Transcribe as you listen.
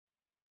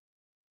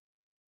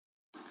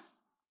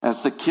As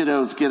the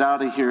kiddos get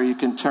out of here, you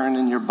can turn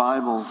in your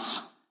Bibles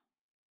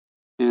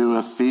to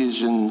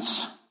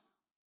Ephesians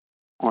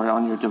or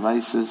on your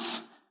devices.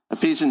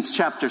 Ephesians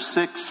chapter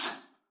 6.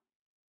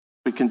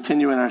 We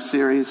continue in our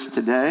series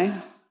today.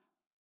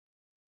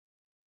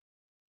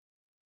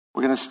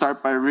 We're going to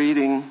start by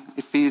reading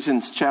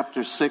Ephesians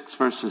chapter 6,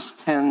 verses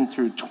 10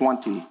 through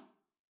 20.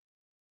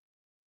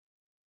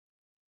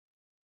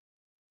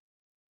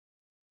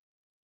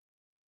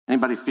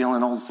 Anybody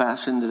feeling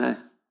old-fashioned today?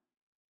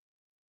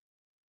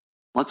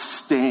 Let's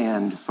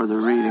stand for the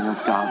reading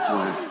of God's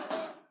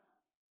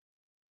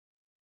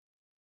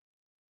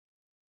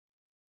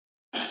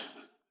Word.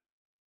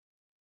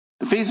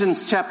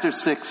 Ephesians chapter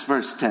 6,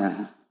 verse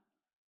 10.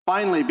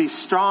 Finally, be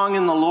strong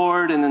in the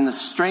Lord and in the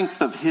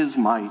strength of His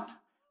might.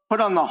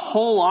 Put on the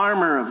whole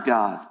armor of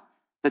God,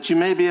 that you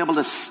may be able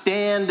to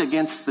stand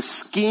against the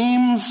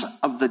schemes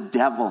of the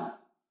devil.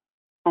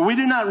 For we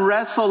do not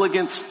wrestle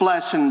against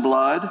flesh and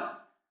blood,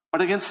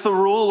 but against the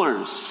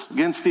rulers,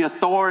 against the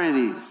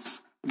authorities,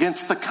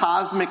 against the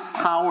cosmic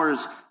powers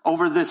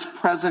over this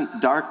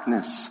present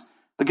darkness,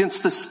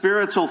 against the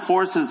spiritual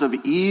forces of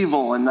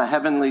evil in the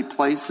heavenly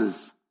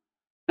places.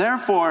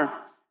 Therefore,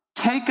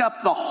 take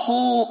up the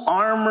whole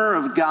armor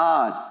of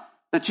God,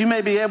 that you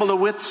may be able to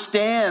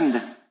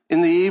withstand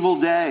in the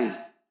evil day,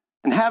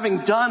 and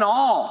having done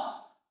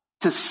all,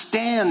 to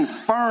stand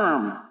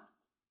firm.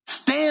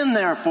 Stand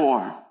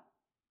therefore,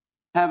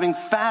 having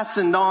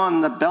fastened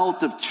on the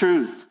belt of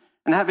truth,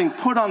 and having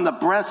put on the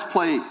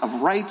breastplate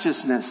of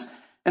righteousness,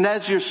 and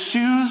as your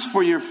shoes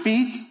for your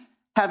feet,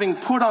 having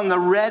put on the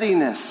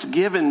readiness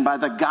given by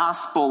the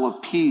gospel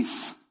of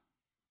peace.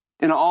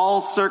 In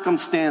all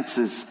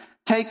circumstances,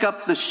 take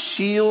up the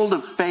shield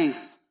of faith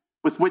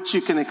with which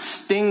you can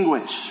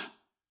extinguish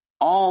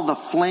all the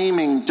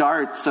flaming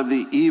darts of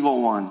the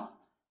evil one,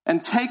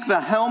 and take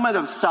the helmet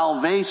of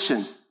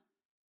salvation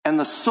and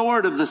the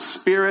sword of the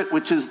Spirit,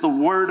 which is the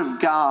word of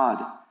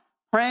God,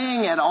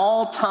 praying at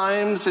all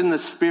times in the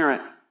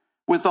Spirit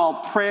with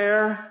all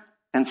prayer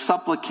and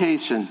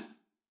supplication.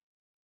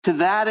 To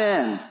that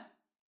end,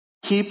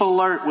 keep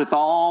alert with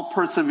all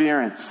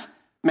perseverance,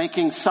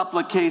 making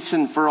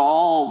supplication for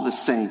all the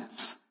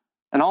saints,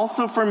 and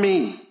also for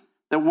me,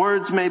 that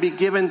words may be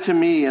given to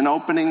me in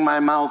opening my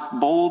mouth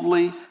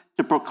boldly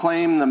to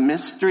proclaim the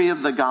mystery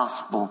of the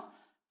gospel,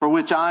 for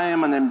which I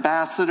am an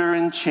ambassador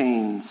in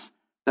chains,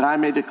 that I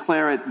may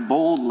declare it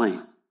boldly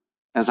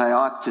as I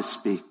ought to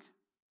speak.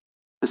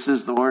 This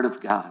is the word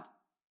of God.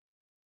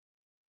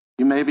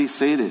 You may be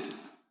seated.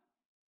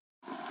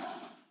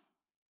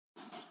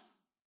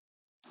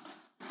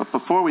 But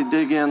before we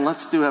dig in,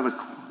 let's have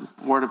a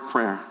word of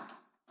prayer.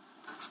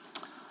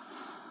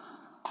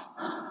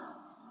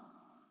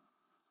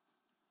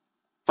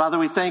 Father,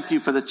 we thank you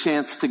for the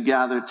chance to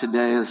gather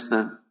today as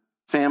the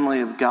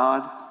family of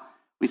God.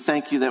 We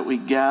thank you that we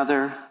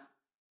gather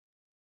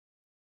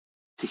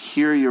to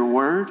hear your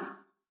word,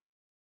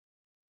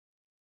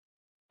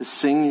 to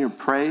sing your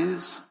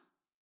praise,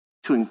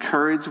 to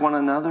encourage one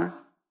another.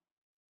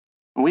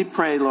 And we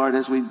pray, Lord,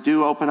 as we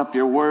do open up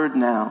your word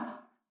now,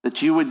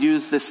 that you would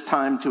use this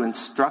time to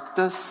instruct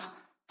us,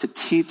 to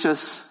teach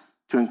us,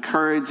 to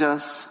encourage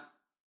us,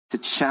 to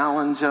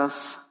challenge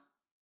us.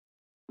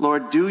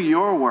 Lord, do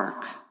your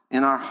work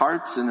in our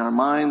hearts, in our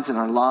minds, in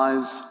our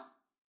lives.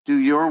 Do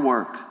your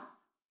work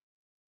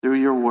through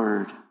your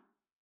word.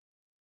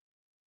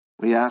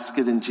 We ask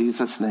it in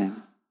Jesus'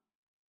 name.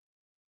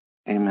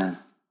 Amen.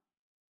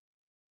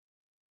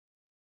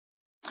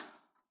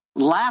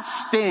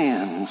 Last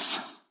stands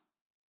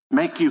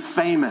make you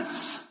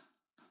famous.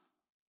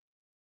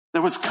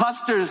 There was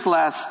Custer's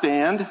last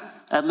stand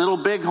at Little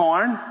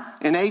Bighorn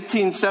in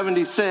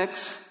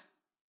 1876.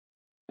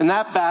 In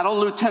that battle,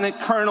 Lieutenant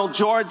Colonel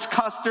George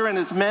Custer and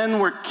his men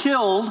were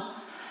killed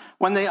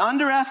when they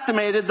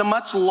underestimated the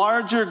much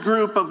larger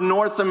group of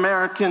North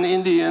American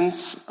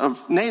Indians, of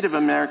Native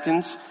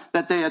Americans,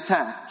 that they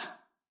attacked.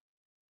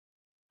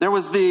 There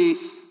was the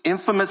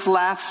infamous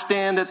last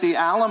stand at the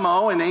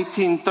Alamo in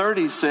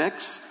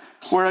 1836,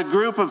 where a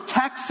group of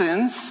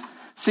Texans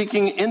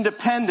seeking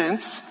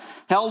independence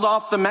held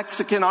off the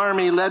Mexican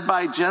army led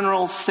by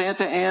General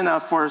Santa Anna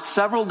for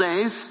several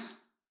days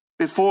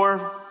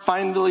before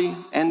finally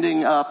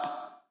ending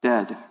up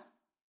dead.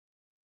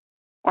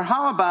 Or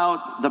how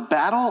about the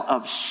Battle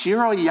of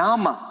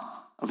Shiroyama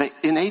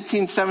in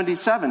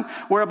 1877,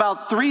 where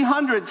about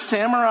 300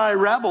 samurai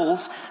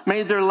rebels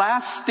made their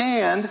last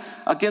stand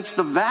against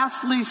the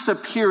vastly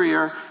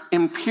superior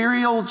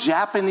Imperial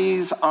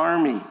Japanese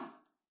Army.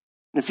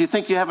 And if you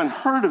think you haven't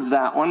heard of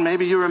that one,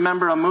 maybe you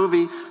remember a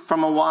movie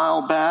from a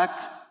while back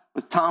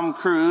with Tom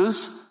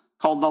Cruise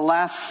called The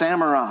Last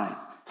Samurai,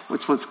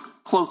 which was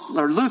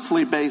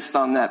loosely based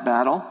on that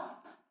battle.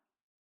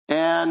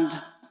 And,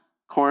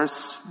 of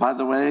course, by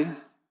the way,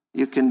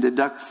 you can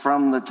deduct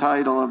from the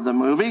title of the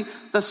movie,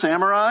 the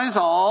samurais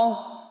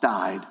all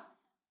died.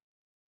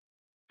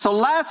 So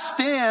last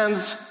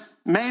stands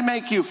may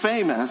make you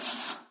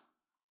famous,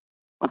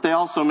 but they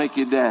also make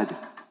you dead.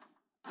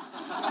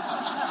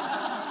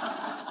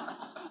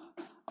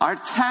 Our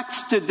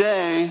text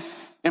today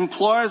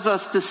implores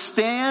us to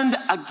stand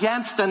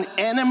against an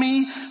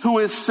enemy who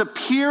is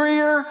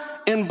superior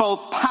in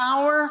both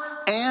power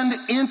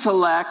and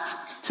intellect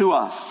to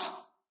us.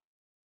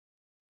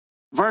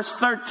 Verse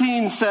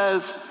 13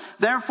 says,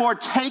 therefore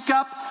take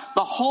up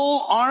the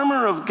whole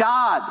armor of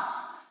God,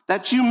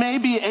 that you may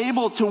be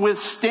able to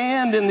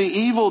withstand in the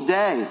evil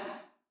day,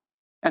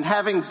 and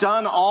having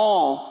done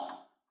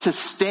all, to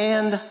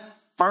stand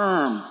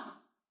firm.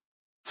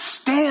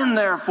 Stand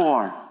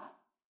therefore.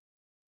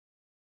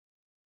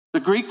 The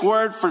Greek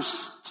word for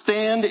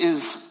stand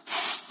is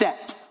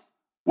stet,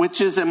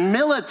 which is a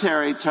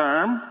military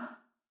term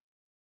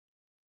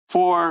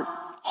for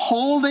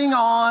holding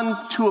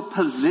on to a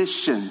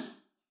position.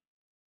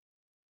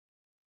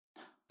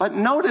 But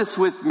notice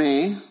with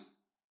me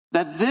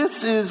that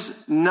this is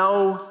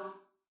no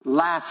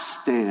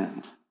last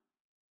stand.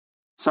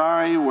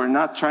 Sorry, we're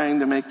not trying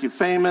to make you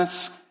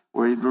famous.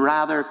 We'd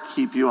rather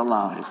keep you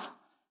alive.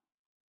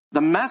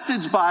 The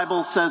Message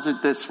Bible says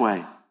it this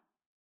way.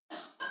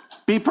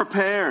 Be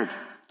prepared.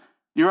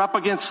 You're up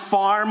against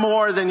far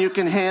more than you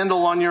can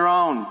handle on your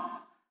own.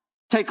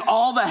 Take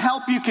all the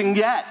help you can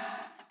get.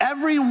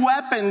 Every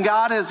weapon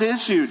God has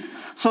issued,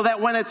 so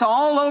that when it's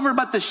all over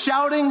but the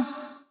shouting,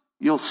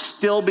 you'll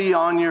still be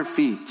on your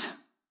feet.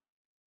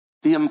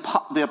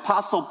 The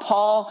Apostle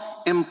Paul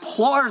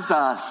implores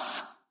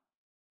us,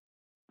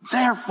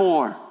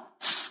 therefore,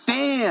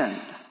 stand.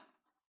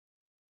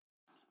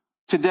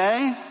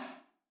 Today,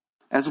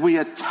 as we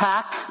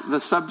attack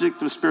the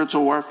subject of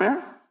spiritual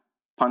warfare,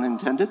 pun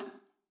intended,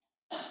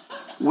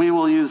 we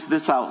will use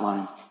this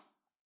outline.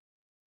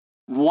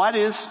 What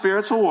is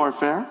spiritual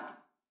warfare?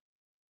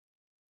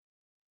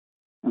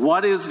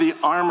 What is the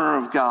armor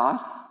of God?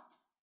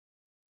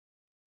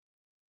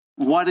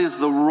 What is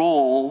the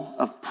role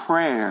of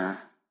prayer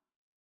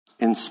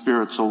in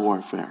spiritual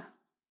warfare?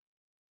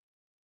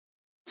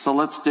 So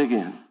let's dig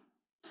in.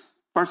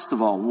 First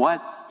of all,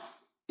 what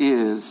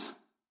is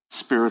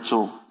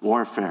spiritual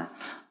warfare?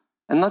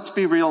 And let's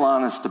be real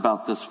honest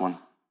about this one.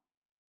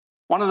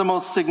 One of the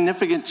most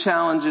significant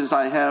challenges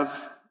I have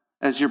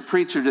as your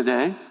preacher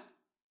today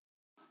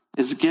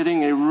is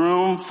getting a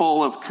room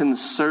full of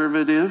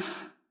conservative,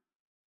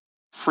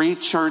 free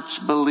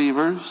church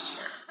believers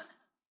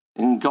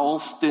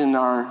engulfed in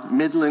our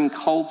Midland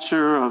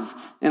culture of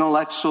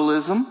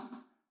intellectualism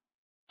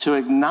to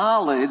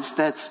acknowledge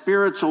that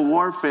spiritual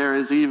warfare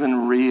is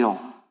even real.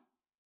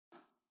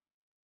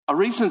 A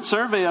recent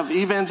survey of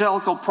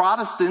evangelical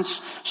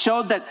Protestants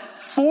showed that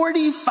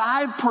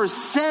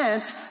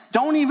 45%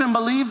 don't even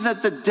believe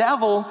that the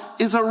devil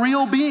is a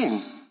real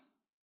being.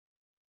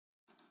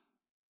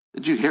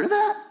 Did you hear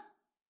that?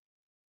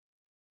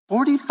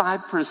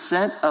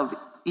 45% of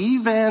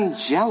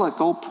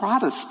evangelical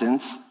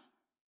Protestants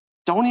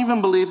don't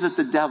even believe that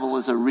the devil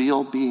is a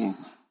real being.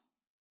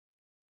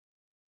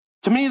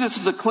 To me, this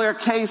is a clear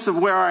case of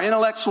where our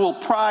intellectual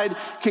pride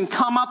can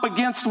come up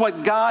against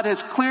what God has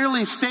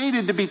clearly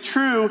stated to be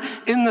true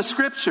in the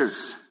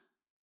scriptures.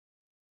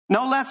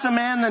 No less a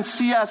man than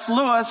C.S.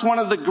 Lewis, one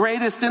of the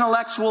greatest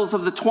intellectuals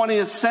of the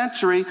 20th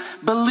century,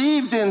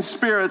 believed in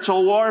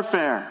spiritual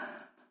warfare.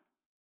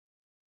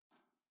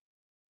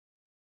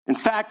 In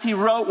fact, he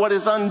wrote what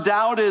is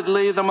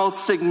undoubtedly the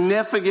most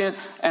significant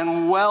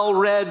and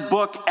well-read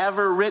book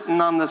ever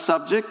written on the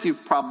subject.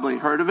 You've probably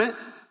heard of it.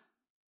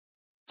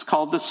 It's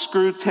called the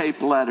Screw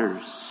Tape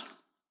Letters.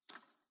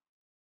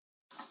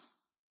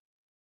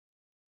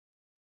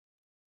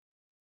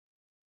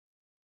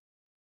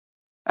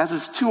 As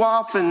is too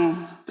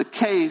often the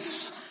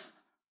case,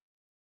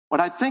 what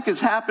I think has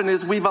happened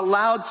is we've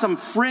allowed some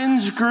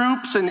fringe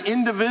groups and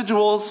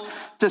individuals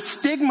to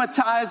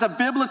stigmatize a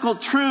biblical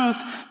truth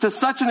to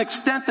such an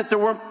extent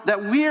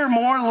that we are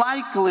more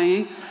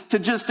likely to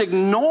just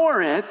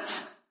ignore it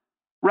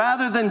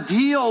rather than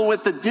deal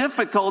with the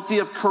difficulty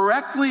of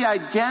correctly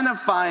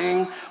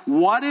identifying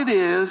what it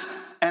is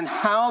and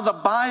how the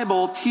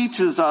Bible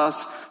teaches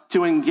us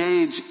to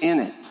engage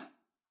in it.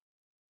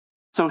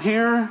 So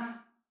here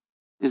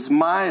is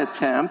my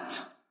attempt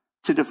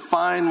to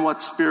define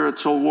what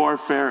spiritual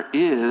warfare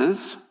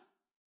is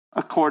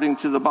according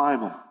to the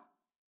Bible.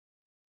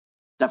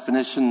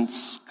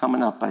 Definitions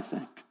coming up, I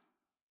think.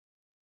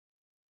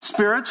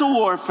 Spiritual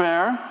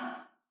warfare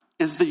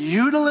is the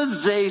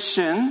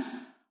utilization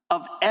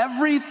of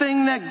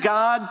everything that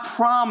God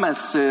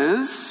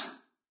promises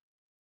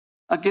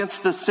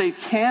against the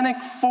satanic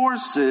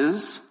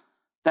forces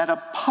that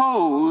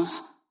oppose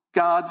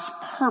God's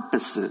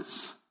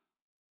purposes.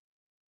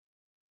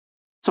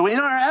 So in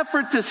our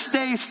effort to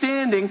stay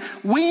standing,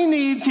 we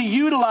need to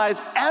utilize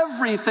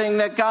everything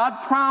that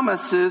God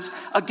promises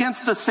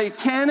against the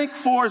satanic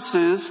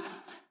forces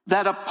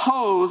that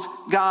oppose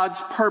God's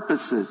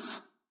purposes.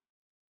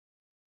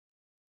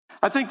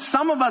 I think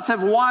some of us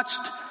have watched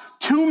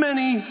too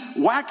many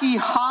wacky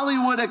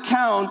Hollywood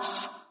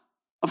accounts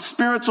of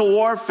spiritual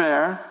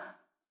warfare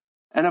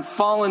and have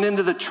fallen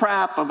into the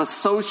trap of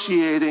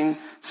associating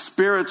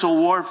spiritual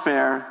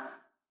warfare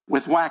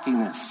with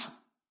wackiness.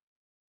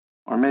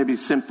 Or maybe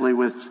simply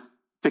with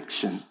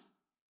fiction.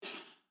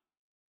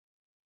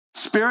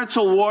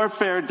 Spiritual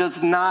warfare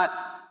does not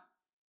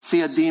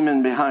see a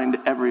demon behind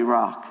every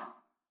rock.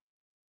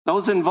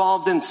 Those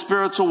involved in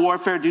spiritual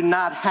warfare do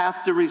not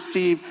have to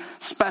receive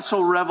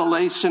special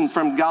revelation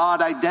from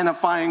God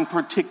identifying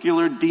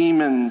particular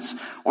demons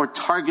or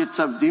targets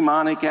of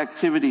demonic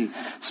activity.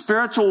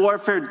 Spiritual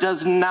warfare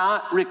does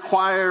not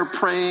require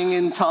praying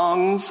in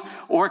tongues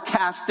or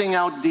casting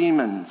out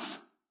demons.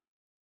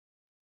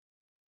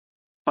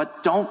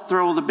 But don't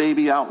throw the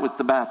baby out with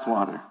the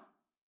bathwater.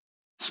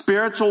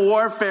 Spiritual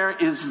warfare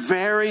is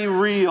very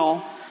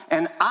real,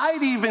 and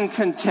I'd even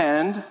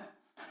contend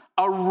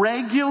a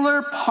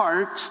regular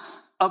part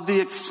of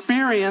the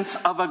experience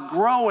of a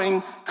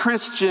growing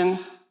Christian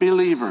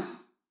believer.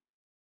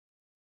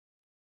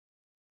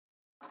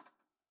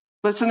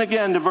 Listen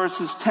again to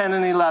verses 10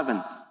 and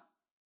 11.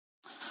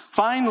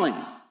 Finally,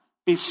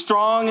 be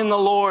strong in the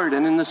Lord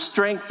and in the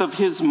strength of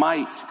his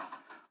might.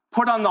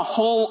 Put on the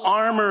whole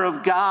armor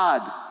of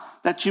God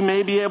that you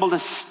may be able to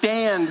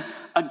stand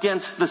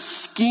against the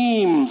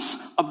schemes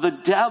of the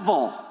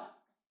devil.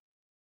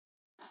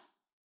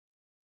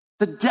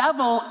 The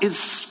devil is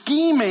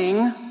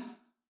scheming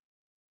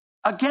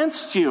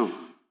against you.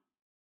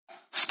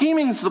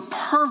 Scheming is the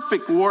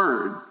perfect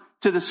word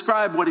to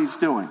describe what he's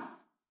doing.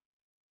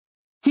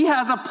 He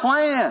has a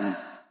plan.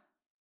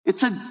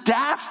 It's a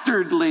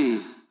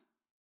dastardly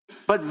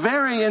but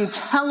very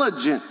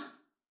intelligent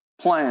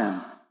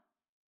plan.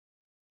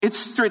 It's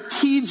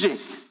strategic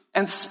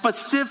and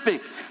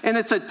specific in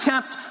its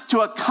attempt to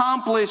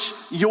accomplish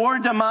your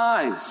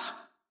demise.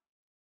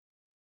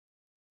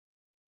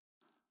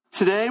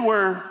 Today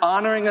we're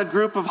honoring a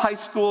group of high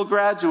school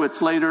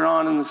graduates later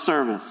on in the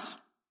service,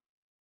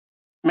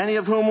 many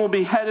of whom will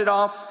be headed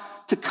off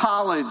to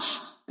college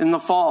in the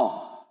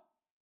fall.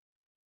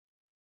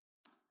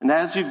 And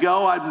as you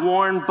go, I'd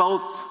warn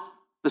both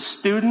the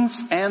students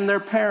and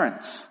their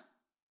parents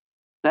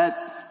that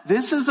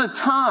this is a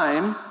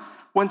time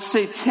when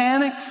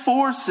satanic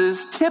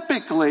forces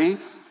typically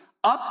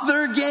up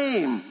their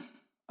game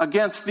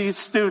against these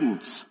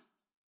students.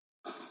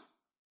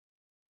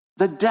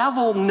 The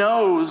devil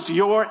knows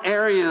your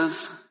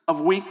areas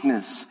of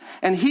weakness,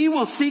 and he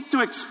will seek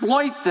to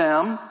exploit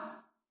them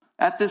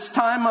at this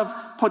time of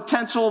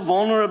potential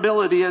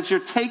vulnerability as you're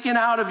taken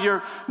out of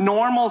your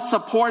normal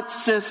support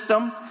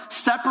system,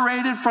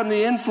 separated from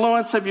the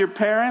influence of your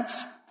parents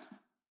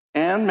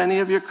and many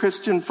of your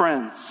Christian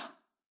friends.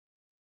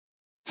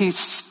 He's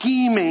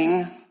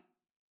scheming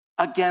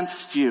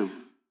against you.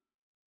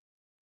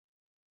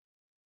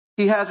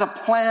 He has a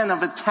plan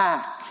of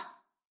attack.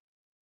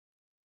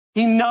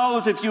 He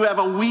knows if you have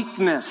a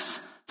weakness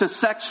to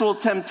sexual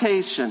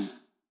temptation,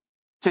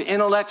 to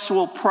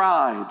intellectual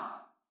pride,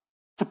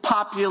 to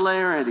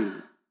popularity,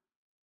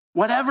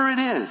 whatever it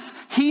is,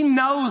 he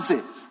knows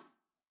it.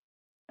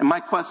 And my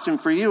question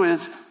for you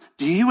is,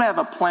 do you have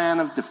a plan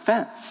of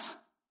defense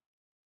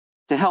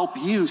to help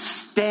you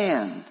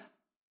stand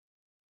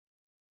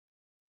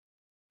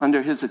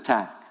under his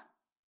attack?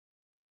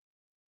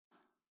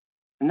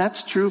 And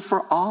that's true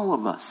for all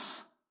of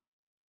us.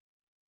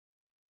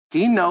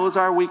 He knows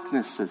our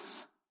weaknesses.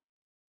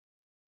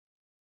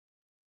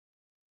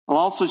 I'll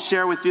also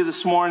share with you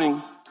this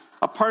morning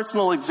a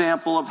personal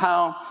example of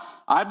how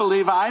I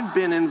believe I've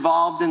been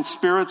involved in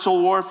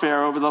spiritual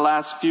warfare over the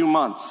last few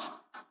months.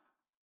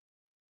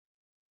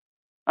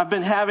 I've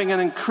been having an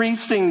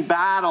increasing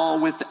battle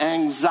with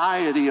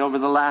anxiety over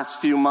the last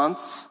few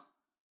months,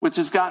 which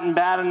has gotten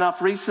bad enough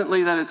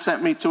recently that it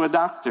sent me to a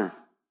doctor.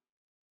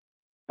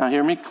 Now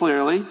hear me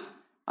clearly.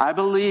 I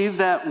believe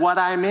that what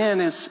I'm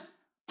in is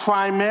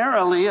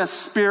primarily a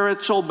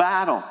spiritual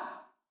battle.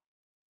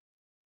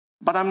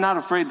 But I'm not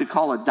afraid to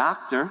call a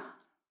doctor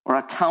or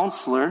a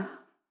counselor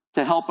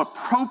to help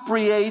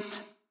appropriate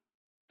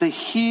the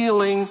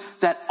healing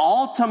that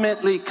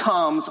ultimately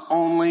comes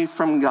only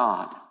from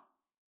God.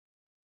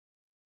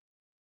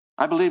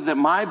 I believe that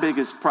my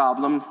biggest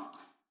problem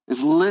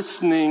is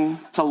listening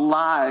to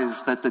lies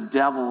that the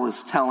devil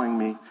is telling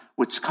me,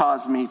 which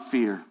cause me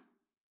fear.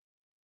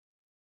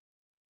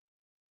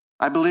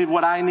 I believe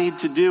what I need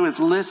to do is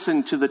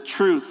listen to the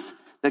truth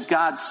that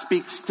God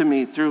speaks to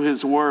me through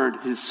his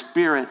word, his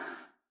spirit,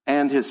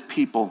 and his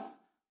people.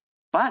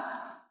 But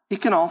he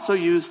can also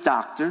use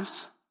doctors,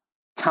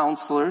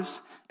 counselors,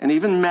 and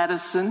even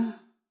medicine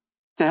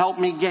to help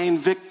me gain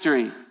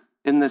victory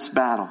in this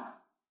battle.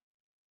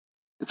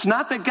 It's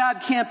not that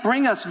God can't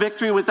bring us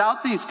victory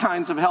without these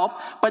kinds of help,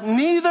 but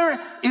neither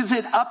is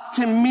it up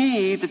to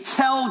me to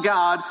tell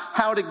God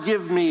how to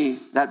give me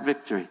that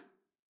victory.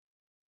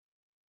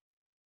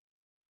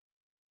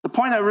 The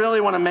point I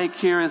really want to make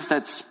here is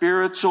that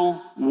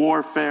spiritual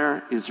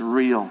warfare is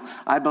real.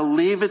 I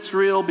believe it's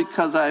real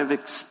because I have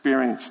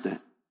experienced it.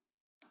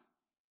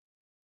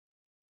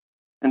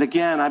 And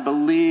again, I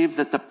believe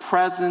that the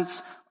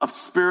presence of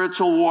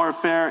spiritual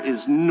warfare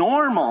is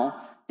normal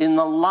in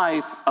the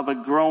life of a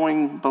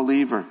growing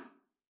believer.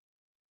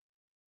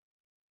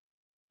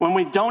 When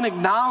we don't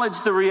acknowledge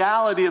the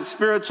reality of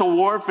spiritual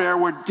warfare,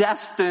 we're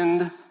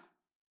destined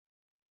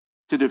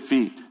to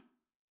defeat.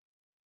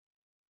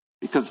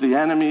 Because the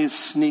enemy's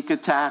sneak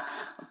attack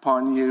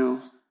upon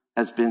you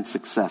has been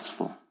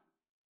successful.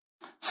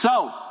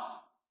 So,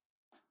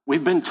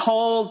 we've been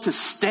told to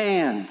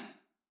stand.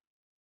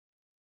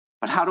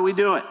 But how do we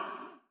do it?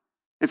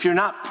 If you're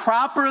not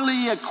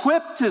properly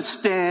equipped to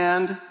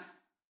stand,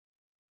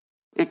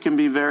 it can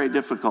be very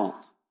difficult.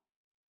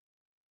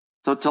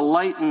 So to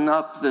lighten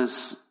up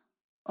this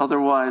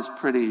otherwise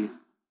pretty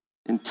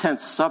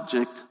intense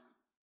subject,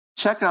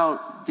 check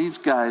out these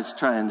guys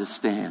trying to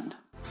stand.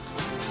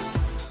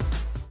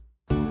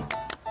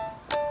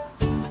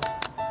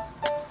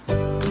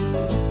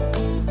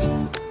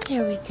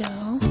 There we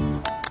go.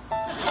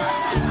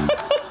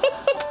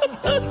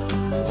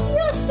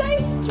 You're so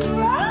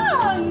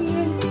strong.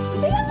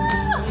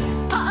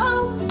 Yeah.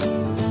 Uh-oh.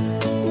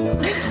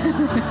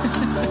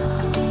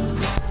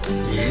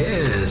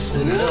 Yes,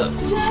 and up.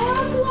 Good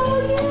job,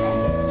 Logan.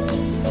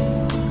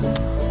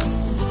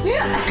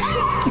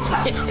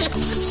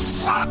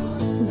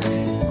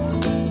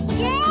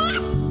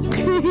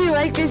 You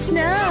like the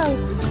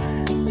snow?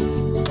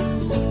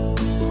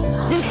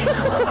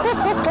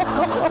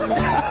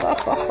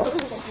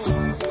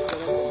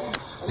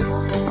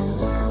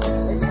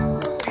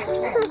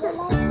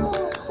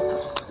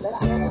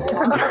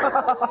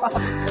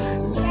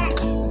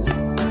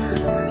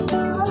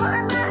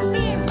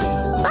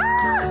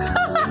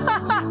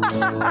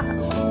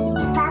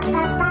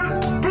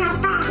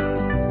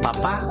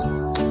 Papa?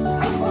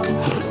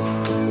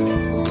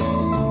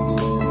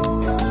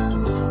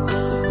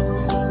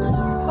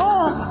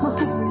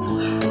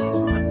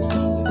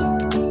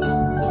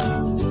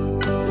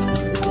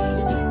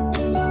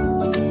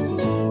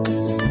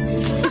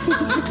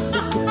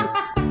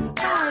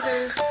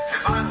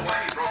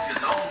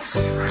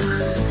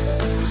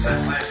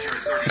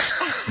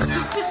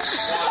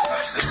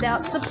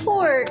 Without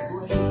support.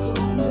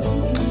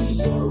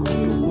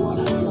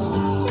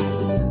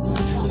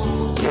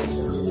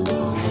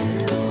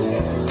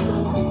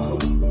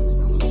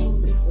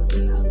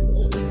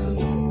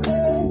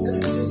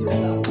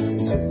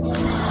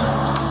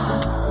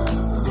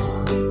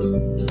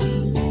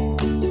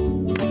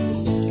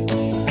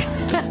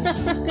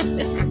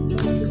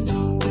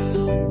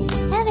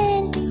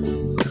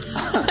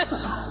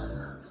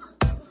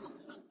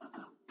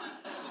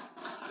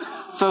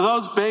 So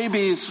those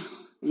babies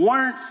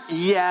weren't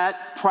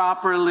yet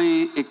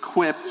properly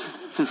equipped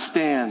to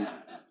stand.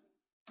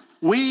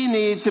 We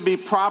need to be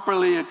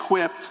properly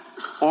equipped,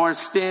 or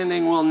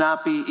standing will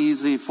not be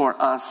easy for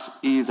us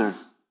either.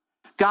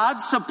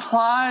 God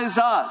supplies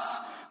us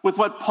with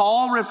what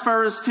Paul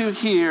refers to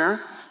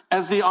here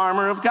as the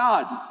armor of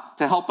God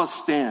to help us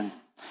stand.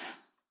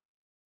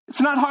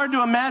 It's not hard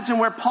to imagine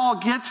where Paul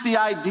gets the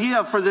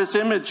idea for this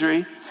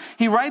imagery.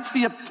 He writes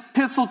the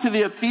epistle to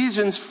the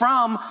Ephesians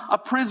from a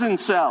prison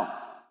cell.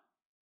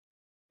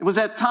 It was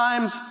at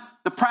times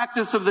the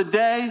practice of the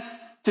day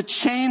to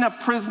chain a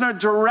prisoner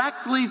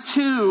directly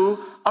to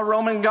a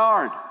Roman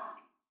guard.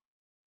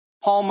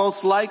 Paul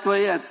most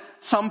likely at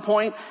some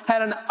point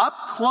had an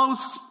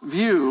up-close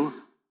view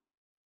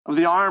of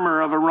the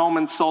armor of a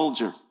Roman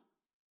soldier.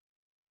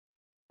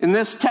 In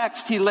this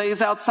text, he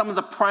lays out some of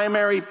the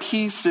primary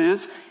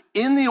pieces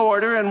in the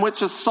order in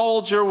which a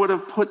soldier would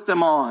have put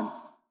them on.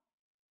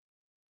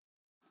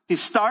 He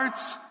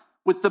starts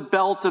with the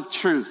belt of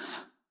truth.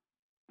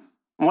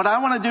 And what I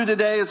want to do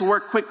today is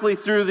work quickly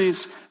through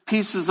these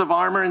pieces of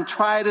armor and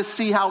try to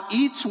see how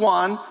each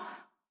one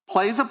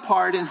plays a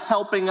part in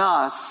helping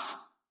us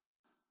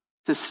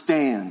to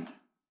stand.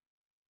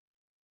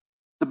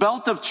 The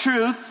belt of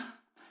truth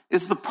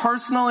is the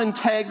personal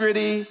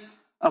integrity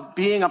of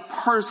being a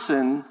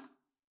person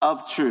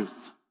of truth.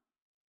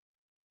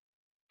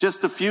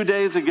 Just a few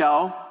days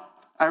ago,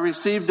 I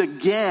received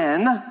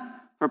again,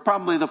 for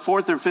probably the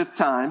fourth or fifth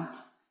time,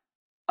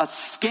 a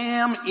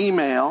scam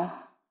email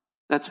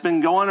that's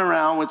been going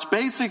around, which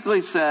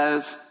basically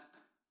says,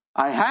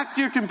 I hacked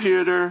your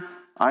computer,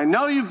 I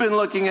know you've been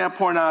looking at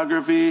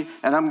pornography,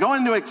 and I'm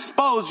going to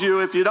expose you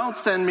if you don't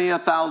send me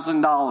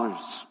 $1,000.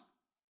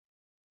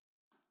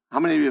 How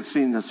many of you have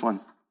seen this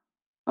one?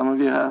 Some of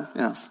you have?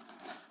 Yes.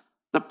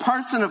 The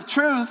person of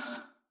truth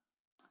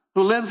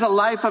who lives a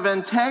life of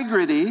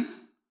integrity,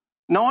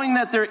 knowing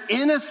that they're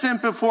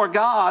innocent before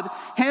God,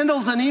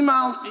 handles an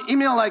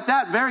email like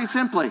that very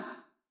simply.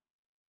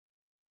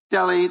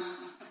 Delete.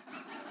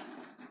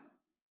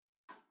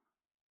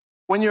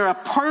 When you're a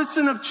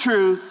person of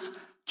truth,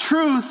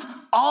 truth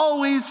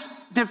always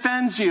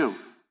defends you.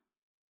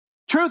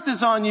 Truth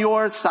is on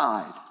your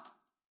side.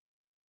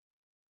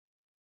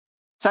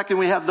 Second,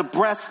 we have the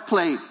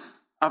breastplate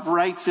of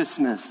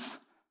righteousness.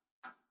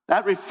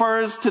 That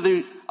refers to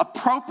the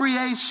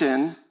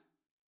appropriation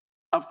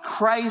of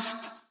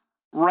Christ's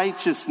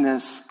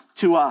righteousness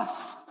to us.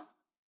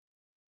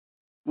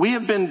 We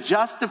have been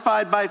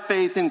justified by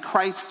faith in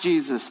Christ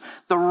Jesus.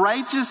 The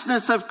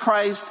righteousness of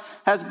Christ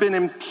has been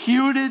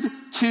imputed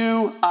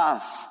to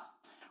us.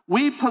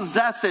 We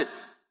possess it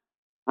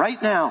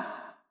right now.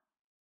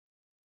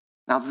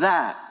 Now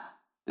that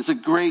is a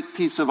great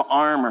piece of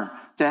armor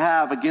to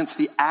have against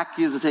the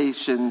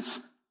accusations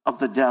of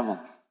the devil.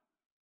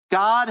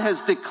 God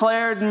has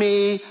declared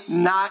me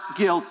not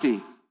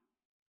guilty.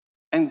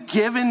 and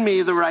given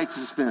me the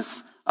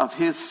righteousness of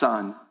his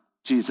Son,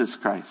 Jesus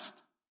Christ.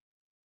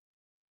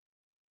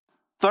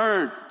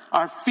 Third,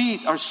 our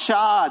feet are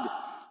shod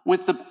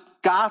with the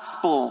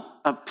gospel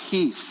of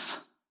peace.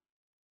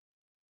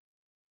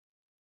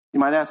 You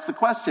might ask the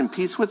question,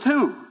 peace with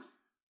who?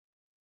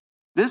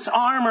 This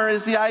armor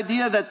is the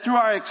idea that through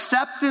our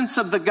acceptance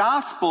of the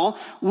gospel,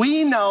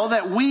 we know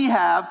that we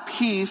have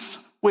peace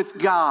with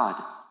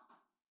God.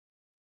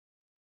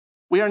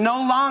 We are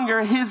no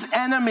longer his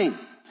enemy.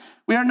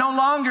 We are no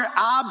longer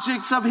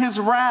objects of his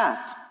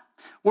wrath.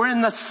 We're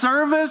in the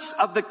service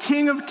of the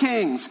King of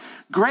Kings.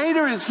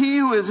 Greater is he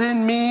who is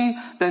in me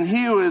than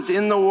he who is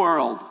in the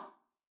world.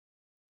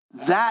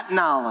 That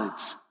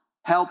knowledge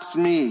helps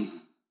me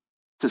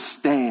to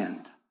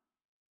stand.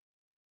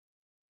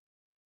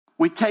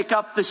 We take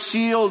up the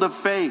shield of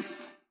faith.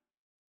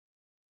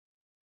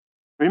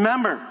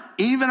 Remember,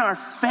 even our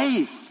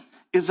faith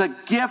is a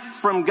gift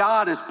from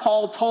God, as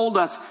Paul told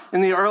us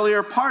in the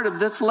earlier part of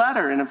this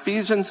letter in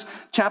Ephesians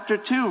chapter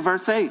 2,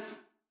 verse 8.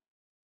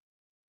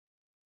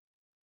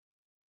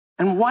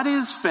 And what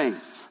is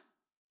faith?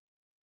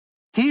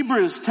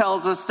 Hebrews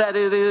tells us that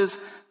it is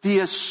the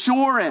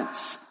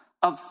assurance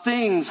of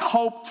things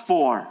hoped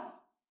for.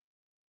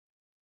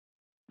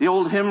 The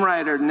old hymn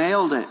writer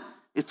nailed it.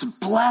 It's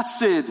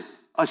blessed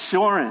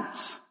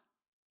assurance.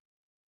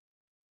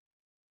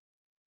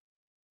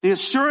 The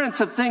assurance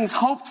of things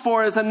hoped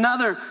for is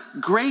another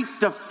great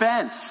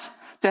defense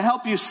to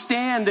help you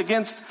stand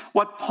against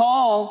what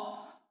Paul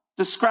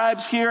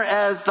describes here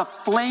as the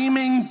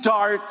flaming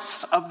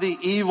darts of the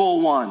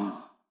evil one.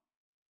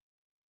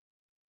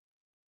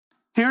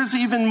 Here's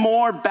even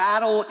more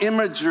battle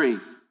imagery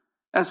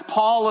as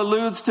Paul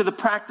alludes to the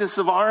practice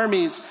of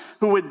armies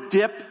who would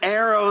dip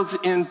arrows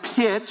in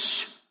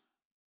pitch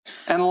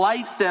and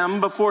light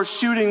them before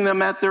shooting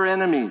them at their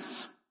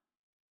enemies.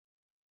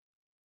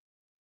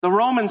 The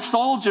Roman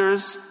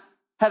soldiers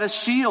had a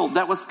shield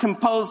that was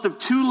composed of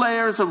 2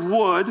 layers of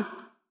wood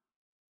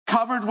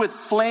covered with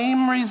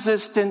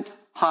flame-resistant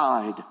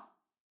hide.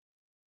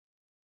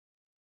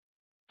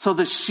 So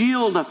the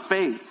shield of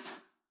faith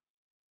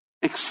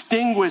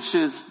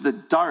extinguishes the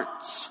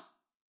darts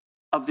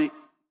of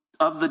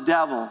the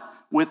devil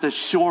with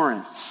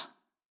assurance,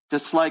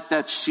 just like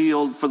that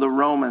shield for the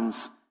Romans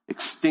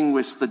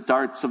extinguished the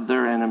darts of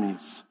their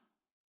enemies.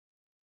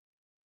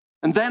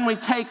 And then we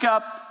take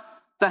up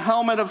the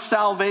helmet of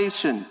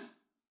salvation.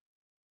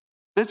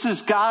 This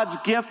is God's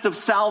gift of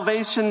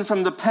salvation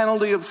from the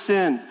penalty of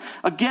sin.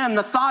 Again,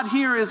 the thought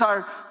here is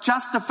our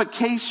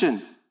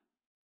justification.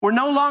 We're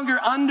no longer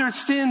under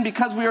sin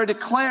because we are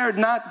declared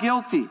not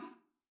guilty.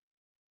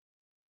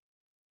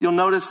 You'll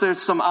notice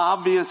there's some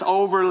obvious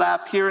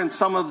overlap here in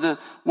some of the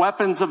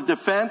weapons of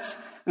defense.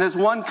 And as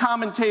one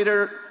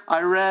commentator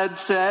I read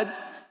said,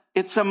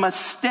 it's a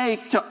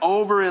mistake to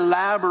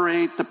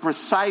over-elaborate the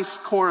precise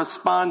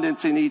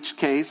correspondence in each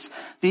case.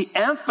 The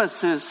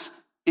emphasis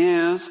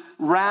is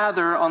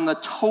rather on the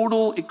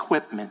total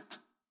equipment.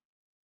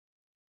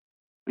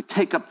 We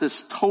take up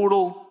this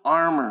total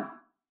armor,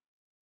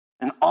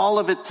 and all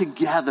of it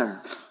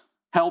together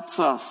helps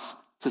us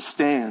to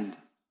stand.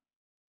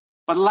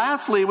 But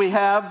lastly, we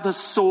have the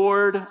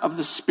sword of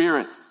the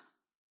Spirit.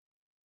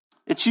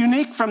 It's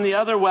unique from the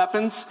other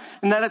weapons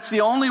in that it's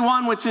the only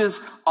one which is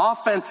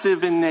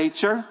offensive in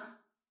nature.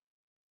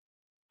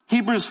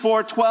 Hebrews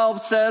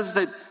 4:12 says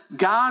that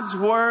God's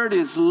word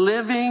is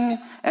living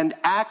and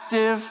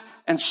active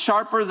and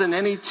sharper than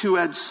any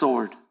two-edged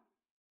sword.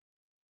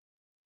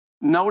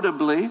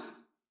 Notably,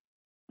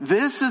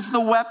 this is the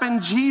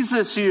weapon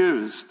Jesus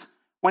used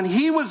when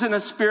he was in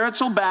a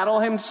spiritual battle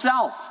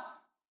himself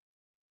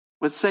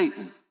with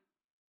Satan.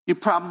 You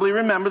probably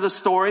remember the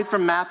story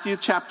from Matthew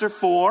chapter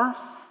 4,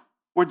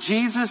 where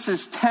Jesus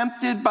is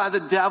tempted by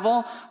the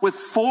devil with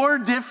 4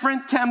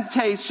 different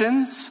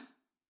temptations,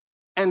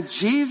 and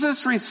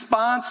Jesus'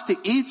 response to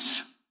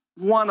each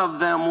one of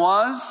them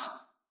was,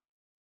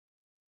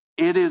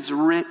 "It is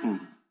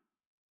written."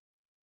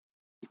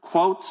 He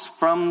quotes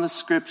from the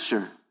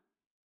scripture.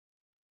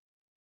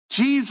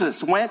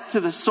 Jesus went to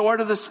the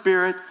sword of the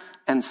Spirit,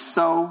 and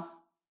so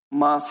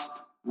must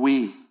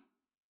we.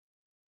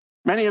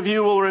 Many of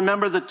you will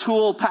remember the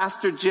tool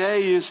Pastor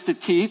Jay used to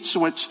teach,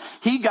 which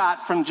he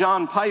got from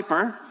John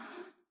Piper.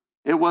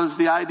 It was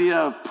the idea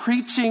of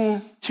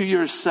preaching to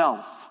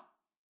yourself.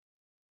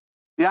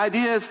 The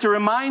idea is to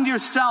remind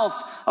yourself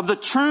of the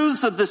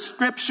truths of the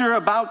scripture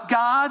about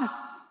God,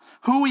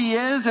 who he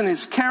is and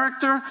his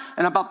character,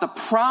 and about the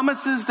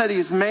promises that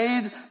he's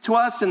made to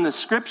us in the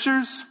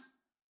scriptures.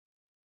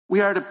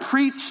 We are to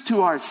preach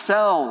to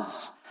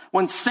ourselves.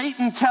 When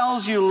Satan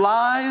tells you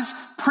lies,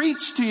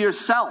 preach to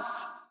yourself.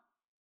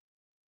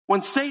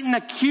 When Satan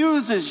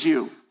accuses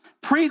you,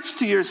 preach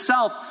to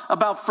yourself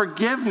about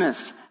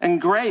forgiveness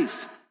and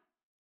grace.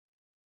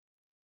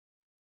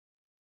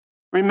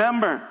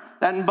 Remember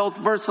that in both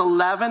verse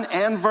 11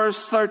 and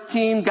verse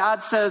 13,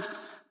 God says,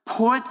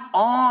 put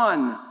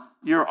on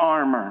your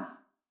armor.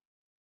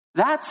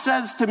 That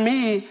says to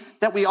me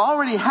that we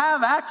already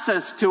have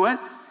access to it,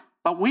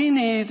 but we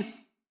need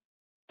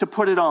to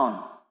put it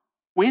on.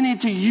 We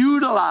need to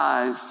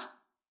utilize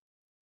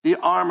the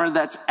armor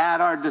that's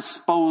at our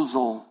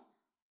disposal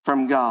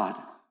from God.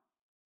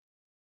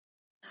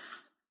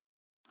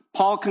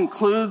 Paul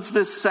concludes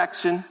this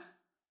section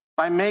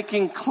by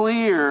making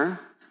clear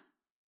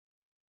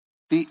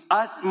the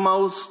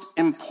utmost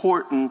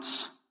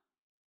importance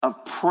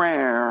of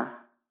prayer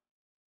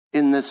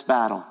in this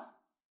battle.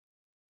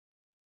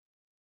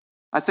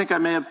 I think I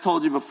may have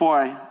told you before,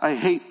 I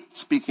hate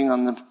speaking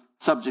on the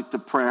subject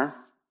of prayer.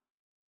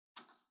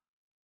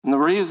 And the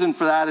reason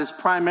for that is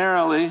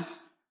primarily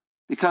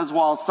because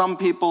while some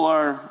people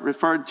are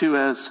referred to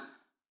as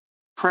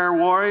prayer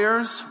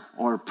warriors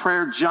or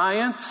prayer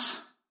giants,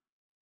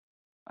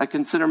 I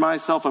consider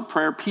myself a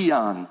prayer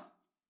peon.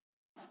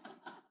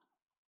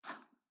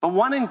 But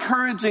one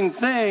encouraging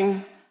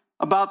thing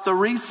about the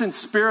recent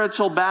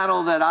spiritual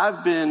battle that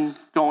I've been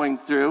going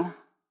through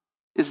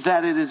is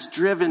that it has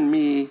driven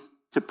me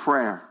to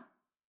prayer.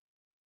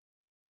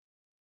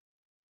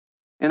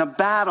 In a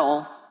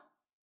battle,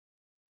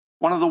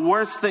 one of the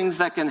worst things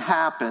that can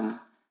happen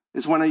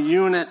is when a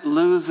unit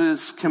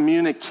loses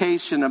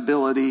communication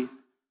ability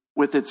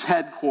with its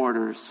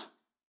headquarters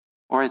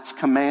or its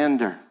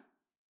commander.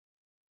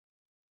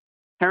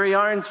 Harry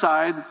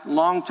Ironside,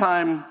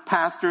 longtime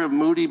pastor of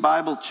Moody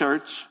Bible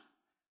Church,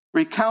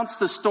 recounts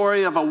the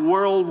story of a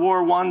World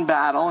War I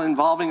battle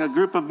involving a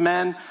group of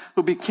men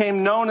who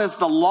became known as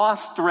the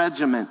Lost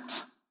Regiment.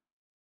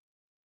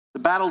 The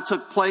battle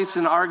took place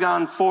in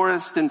Argonne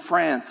Forest in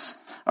France.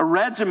 A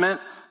regiment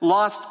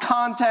lost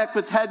contact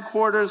with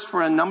headquarters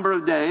for a number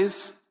of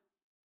days.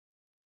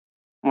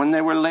 When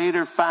they were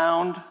later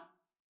found,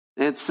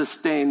 they had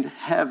sustained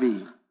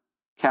heavy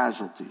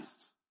casualties.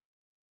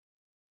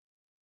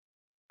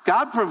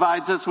 God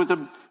provides us with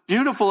a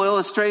beautiful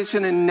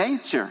illustration in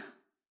nature,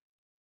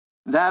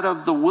 that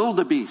of the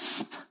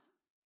wildebeest.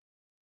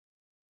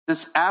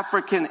 This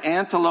African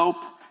antelope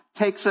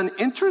takes an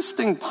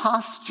interesting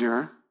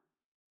posture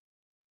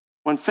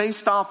when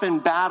faced off in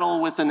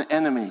battle with an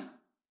enemy.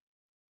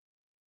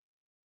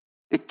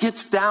 It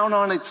gets down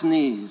on its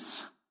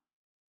knees.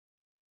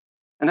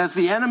 And as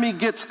the enemy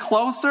gets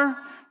closer,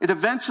 it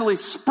eventually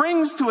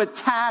springs to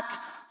attack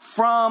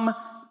from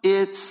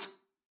its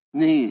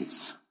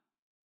knees.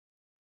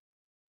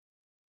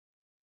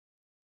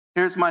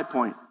 Here's my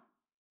point.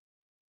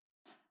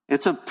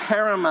 It's of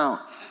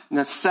paramount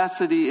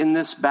necessity in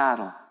this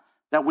battle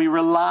that we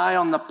rely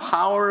on the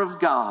power of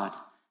God,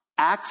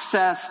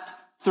 accessed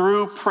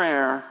through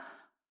prayer.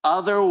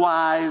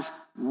 Otherwise,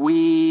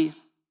 we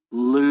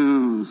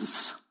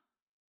lose.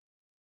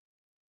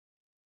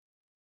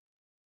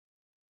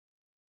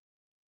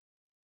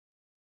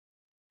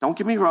 Don't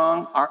get me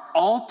wrong, our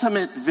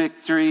ultimate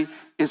victory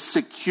is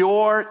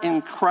secure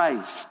in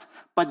Christ.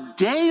 But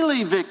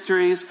daily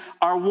victories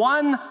are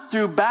won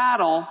through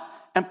battle,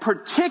 and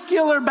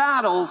particular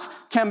battles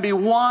can be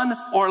won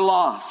or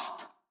lost.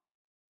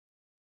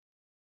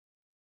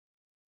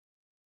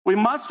 We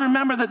must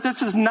remember that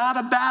this is not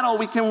a battle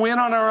we can win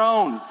on our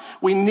own.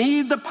 We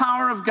need the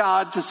power of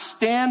God to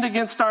stand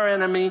against our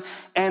enemy,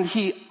 and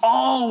He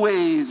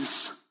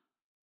always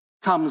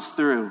comes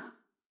through.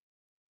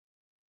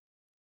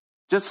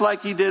 Just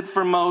like He did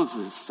for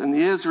Moses and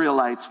the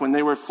Israelites when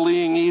they were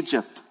fleeing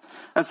Egypt.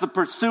 As the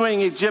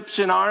pursuing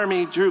Egyptian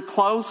army drew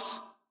close,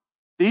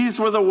 these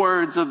were the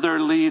words of their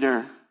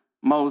leader,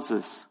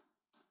 Moses.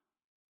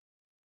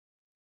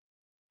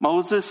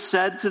 Moses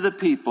said to the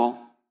people,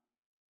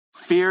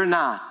 "Fear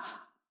not,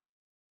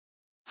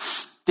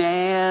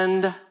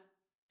 stand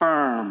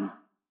firm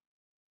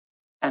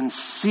and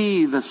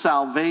see the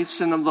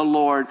salvation of the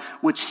Lord,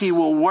 which He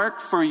will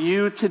work for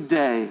you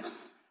today.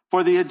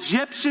 For the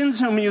Egyptians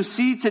whom you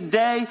see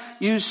today,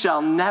 you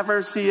shall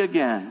never see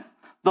again.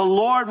 The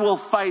Lord will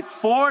fight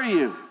for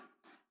you,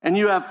 and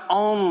you have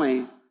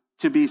only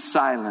to be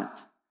silent."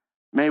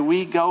 May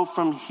we go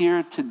from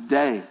here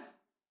today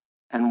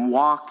and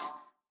walk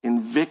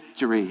in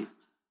victory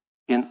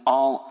in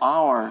all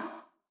our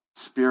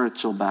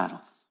spiritual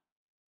battles.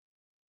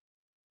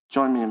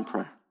 Join me in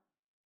prayer.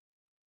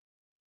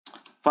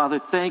 Father,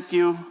 thank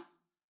you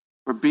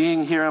for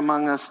being here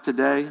among us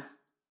today.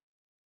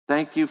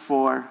 Thank you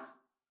for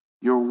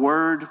your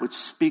word, which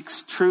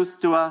speaks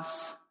truth to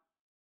us.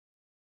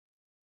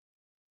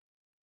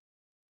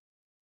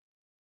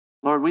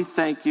 Lord, we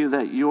thank you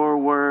that your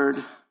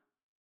word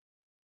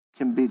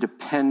can be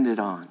depended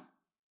on.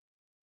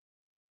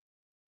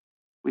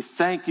 We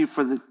thank you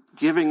for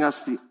giving us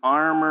the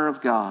armor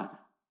of God,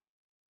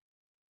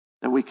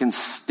 that we can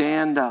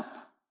stand up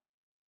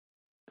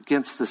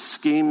against the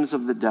schemes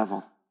of the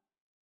devil.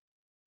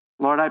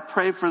 Lord, I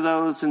pray for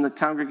those in the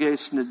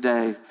congregation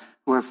today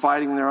who are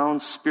fighting their own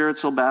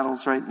spiritual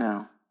battles right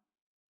now.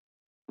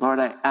 Lord,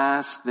 I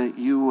ask that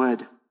you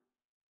would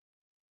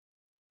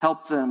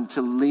help them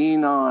to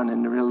lean on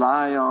and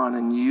rely on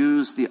and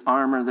use the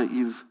armor that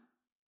you've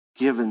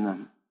given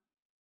them,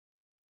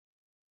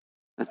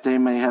 that they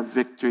may have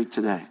victory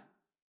today.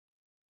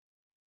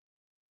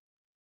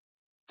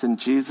 It's in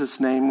Jesus'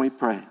 name we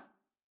pray.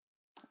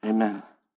 Amen.